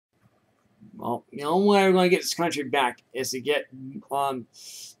Well, the only way we're going to get this country back is to get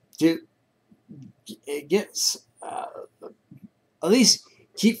at least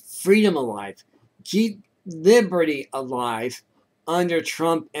keep freedom alive, keep liberty alive under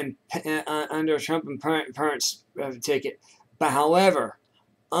Trump and parents ticket. But however,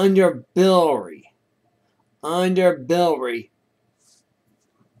 under Billary,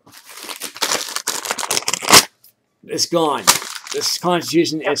 it's gone. This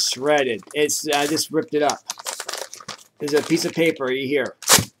Constitution is shredded. It's I just ripped it up. There's a piece of paper here.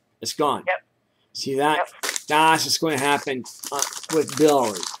 It's gone. Yep. See that? Yep. That's what's going to happen with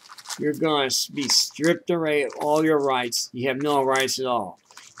Billary. You're going to be stripped away of all your rights. You have no rights at all.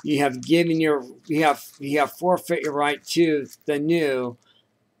 You have given your you have forfeit your right to the new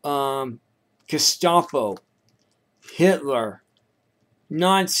Gestapo, Hitler,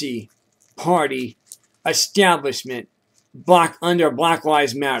 Nazi Party establishment under Black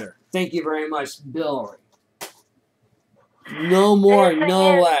Lives Matter. Thank you very much, Billary. No more,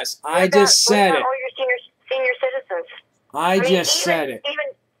 no less. I just said it. All your senior citizens. I just said it.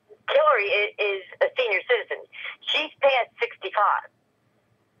 Even Hillary is a senior citizen. She's past 65.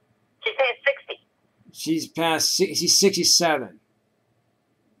 She's past 60. She's 67.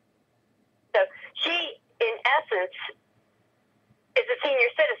 So she, in essence, is a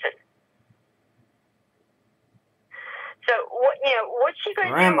senior citizen. So what's she going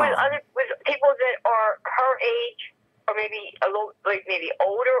to do with people that are her age, or maybe a little, maybe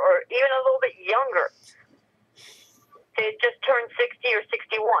older, or even a little bit younger? They just turned 60 or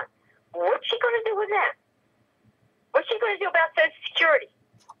 61. What's she going to do with that? What's she going to do about Social Security?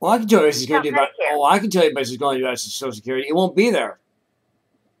 Well, I can tell you what she's going to do about. Oh, I can tell you what she's going to do about Social Security. It won't be there.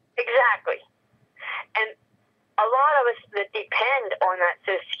 Exactly. And a lot of us that depend on that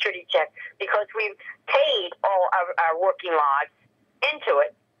Social Security check because we've paid all our working lives into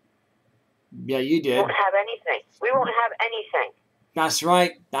it. Yeah, you did. We won't have anything. We won't have anything. That's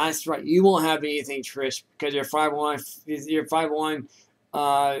right. That's right. You won't have anything, Trish, because your 401k,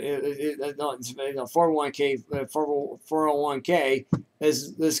 401k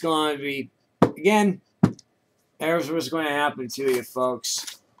is going to be, again, here's what's going to happen to you,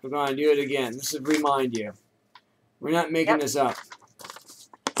 folks. We're going to do it again. This is to remind you. We're not making this up.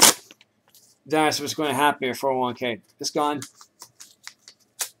 That's what's going to happen in 401k. It's gone.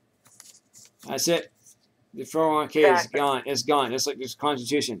 That's it. The 401k is gone. It's gone. It's like this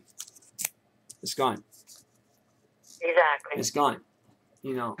Constitution. It's gone. Exactly. It's gone.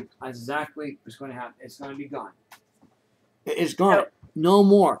 That's exactly what's going to happen. It's going to be gone. It's gone. No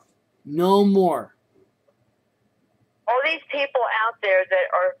more. No more. All these people out there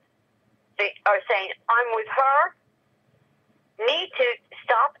that are saying, I'm with her, need to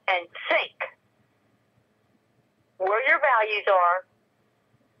stop and think where your values are.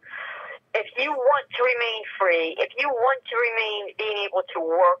 If you want to remain free, if you want to remain being able to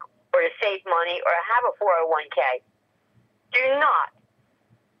work or to save money or have a 401k, do not,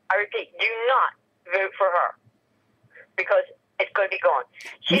 I repeat, do not vote for her because it's going to be gone.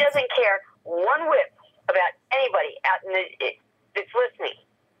 She doesn't care one whit about anybody out in that's listening.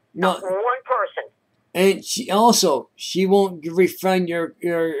 Not one person. And she won't refund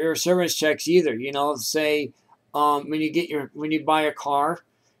your service checks either. Say when you buy a car,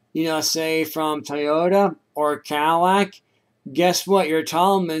 say from Toyota or Cadillac, guess what? We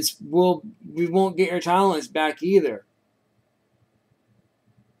won't get your entitlements back either.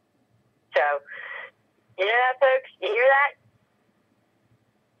 So, you know that, folks? You hear that?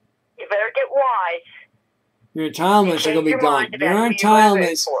 You better get wise. Your entitlements are going to be gone. Your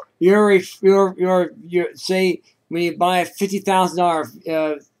entitlements, say when you buy a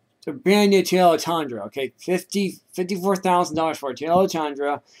 $50,000 a brand new Toyota Tundra, okay, $54,000 for a Toyota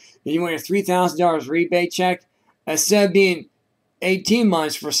Tundra, and you want your $3,000 rebate check, instead of being 18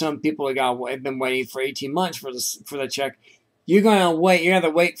 months for some people that have been waiting for 18 months for the check, you're going to wait. You have to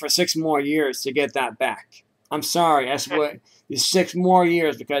wait for 6 more years to get that back. I'm sorry, that's what 6 more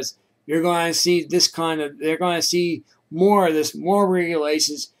years because you're going to see they're going to see more of this, more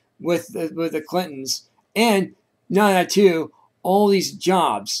regulations with the Clintons, and none of that too. All these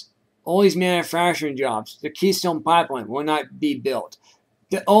jobs, all these manufacturing jobs, the Keystone Pipeline will not be built.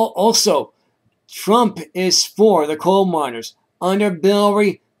 Also, Trump is for the coal miners. Under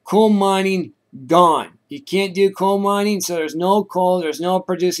Billary, coal mining gone. You can't do coal mining, so there's no coal, there's no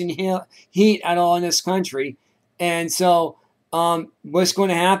producing heat at all in this country. And so, what's going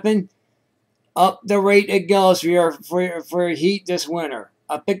to happen? Up the rate it goes for heat this winter.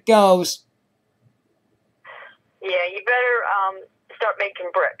 Up it goes. Yeah, you better start making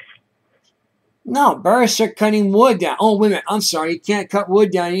bricks. No, Burris are cutting wood down. Oh, wait a minute. I'm sorry. You can't cut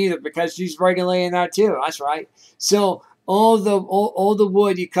wood down either because she's regulating that too. That's right. So all the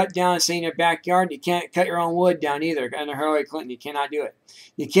wood you cut down, say in your backyard, you can't cut your own wood down either. Under Hillary Clinton, you cannot do it.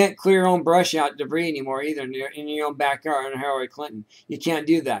 You can't clear your own brush out debris anymore either in your own backyard under Hillary Clinton. You can't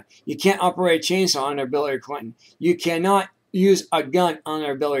do that. You can't operate a chainsaw under Billary Clinton. You cannot use a gun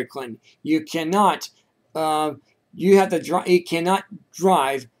under Billary Clinton. You cannot. You have to drive. You cannot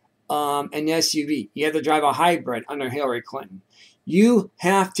drive an SUV. You have to drive a hybrid under Hillary Clinton. You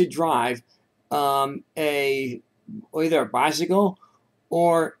have to drive either a bicycle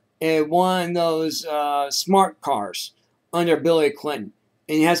or one of those smart cars under Billary Clinton.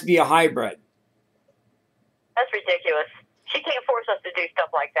 And it has to be a hybrid. That's ridiculous. She can't force us to do stuff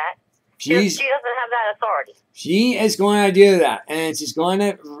like that. She doesn't have that authority. She is going to do that, and she's going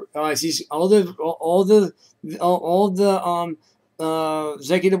to. She's all the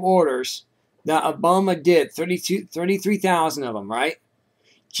executive orders that Obama did, 33,000 of them, right?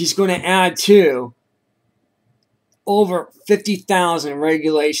 She's going to add to over 50,000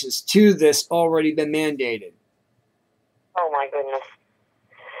 regulations to this already been mandated. Oh my goodness.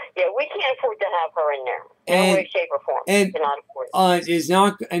 Yeah, we can't afford to have her in there. No way, shape, or form. And cannot afford it. it's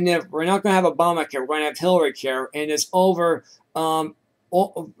not, and we're not going to have Obamacare. We're going to have Hillary care, and it's over.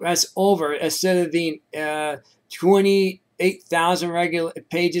 That's over. Instead of being 28,000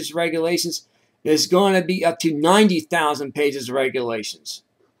 pages regulations, it's going to be up to 90,000 pages of regulations.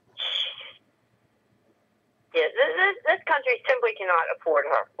 Yeah, this country simply cannot afford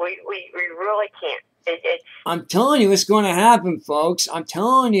her. We really can't. I'm telling you, it's going to happen, folks. I'm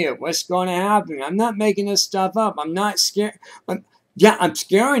telling you what's going to happen. I'm not making this stuff up. I'm not scared. I'm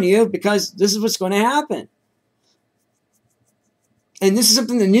scaring you because this is what's going to happen. And this is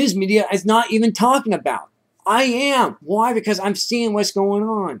something the news media is not even talking about. I am. Why? Because I'm seeing what's going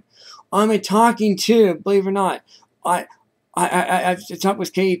on. I'm talking to, believe it or not, I've talked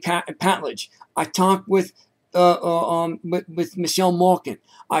with Katie Patcnews. I talked with Michelle Malkin.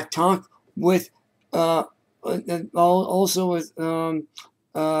 I talked with also with the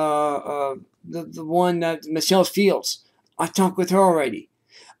one that Michelle Fields. I talked with her already.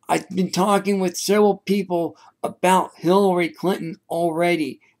 I've been talking with several people about Hillary Clinton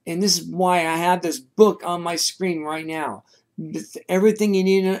already, and this is why I have this book on my screen right now. Everything you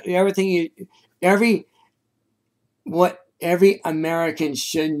need, what every American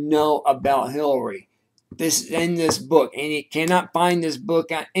should know about Hillary. This in this book, and you cannot find this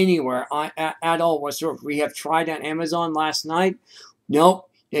book anywhere at all whatsoever. We have tried on Amazon last night. Nope.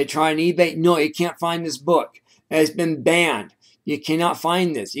 You tried on eBay. No, you can't find this book. It's been banned. You cannot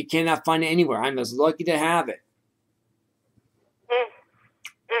find this. You cannot find it anywhere. I'm just lucky to have it.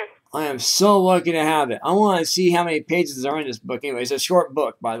 I am so lucky to have it. I want to see how many pages are in this book. Anyway, it's a short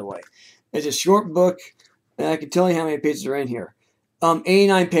book, by the way. It's a short book, and I can tell you how many pages are in here.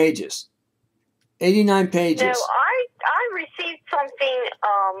 89 pages. 89 pages. No, I received something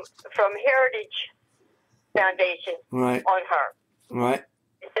from Heritage Foundation on her. Right.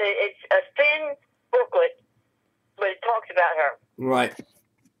 It's a thin booklet, but it talks about her. Right. Let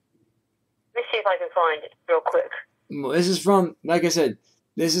me see if I can find it real quick. Well, this is from, like I said,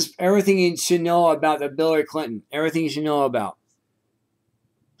 this is everything you should know about the Billary Clinton. Everything you should know about.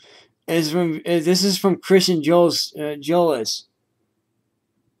 This is from Christian Jolis,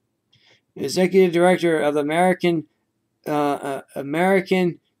 Executive Director of the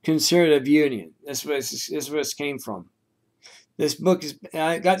American Conservative Union. That's where it came from. This book is.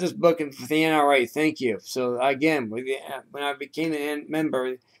 I got this book for the NRA. Thank you. So again, when I became a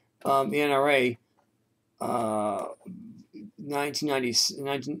member of the NRA,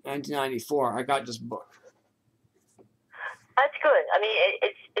 1994, I got this book. That's good. I mean,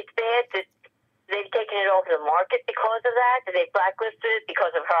 it's bad that they've taken it off the market because of that they blacklisted it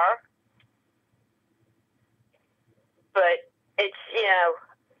because of her. But it's,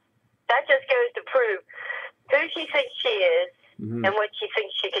 that just goes to prove who she thinks she is and what she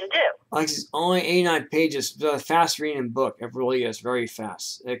thinks she can do. Like it's only 89 pages. It's a fast reading book. It really is very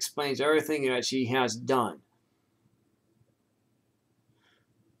fast. It explains everything that she has done.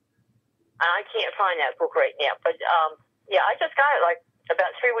 I can't find that book right now, but I just got it like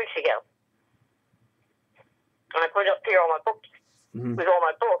about 3 weeks ago. And I put it up here on my books with all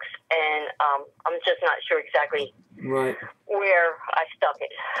my books, and I'm just not sure exactly where I stuck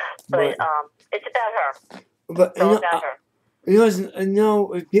it. But it's about her. But it's all about her.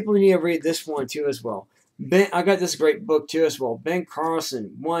 People need to read this one too as well. I got this great book too as well. Ben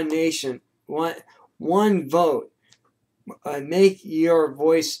Carlson, One Nation, One Vote. Make your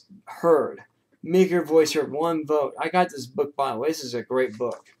voice heard. Make your voice heard. One vote. I got this book, by the way. This is a great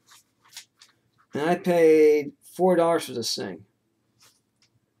book. And I paid $4 for this thing.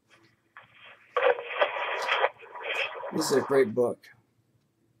 This is a great book.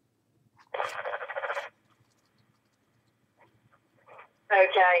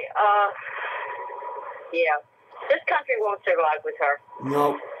 Okay. Yeah. This country won't survive with her.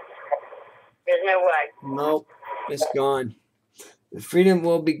 Nope. There's no way. Nope. It's gone. The freedom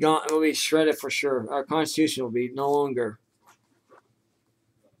will be gone. Will be shredded for sure. Our Constitution will be no longer.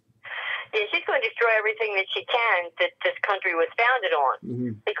 Yeah, she's going to destroy everything that she can that this country was founded on,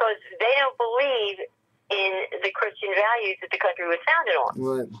 because they don't believe in the Christian values that the country was founded on.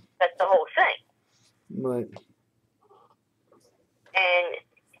 Right. That's the whole thing. Right. And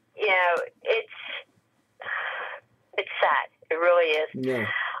you know, it's sad. It really is. Yeah.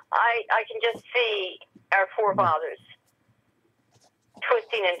 I can just see our forefathers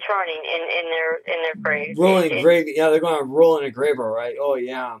twisting and turning in their graves. Rolling grave. Yeah, they're going to roll in a grave, all right. Oh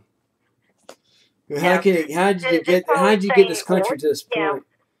yeah. How did you get this country to this point? You know,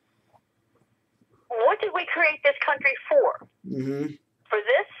 what did we create this country for? For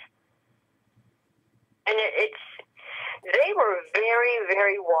this? And they were very,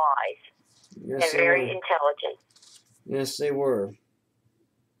 very wise and very intelligent. Yes, they were.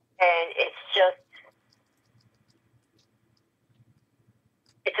 And it's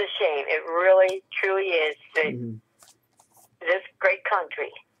a shame. It really, truly is that this great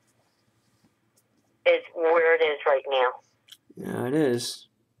country is where it is right now. Yeah, it is.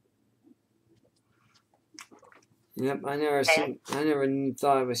 Yep, I never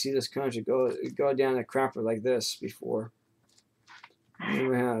thought I would see this country go down a crapper like this before.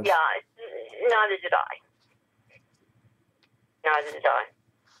 Never have. Yeah, neither did I. Neither did I.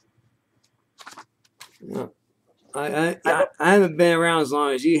 Yeah. I haven't been around as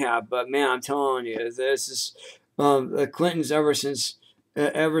long as you have, but man, I'm telling you, this is the Clintons ever since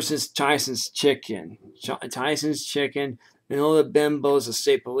Tyson's Chicken, and all the bimbos, the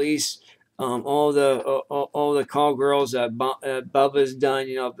state police, all the call girls that Bubba's done.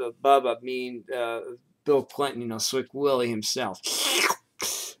 You know, Bubba mean Bill Clinton. You know, Slick Willie himself.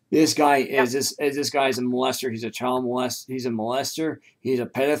 This guy is this guy's a molester. He's a child molester. He's a molester. He's a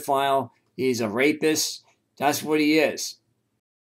pedophile. He's a rapist. That's what he is.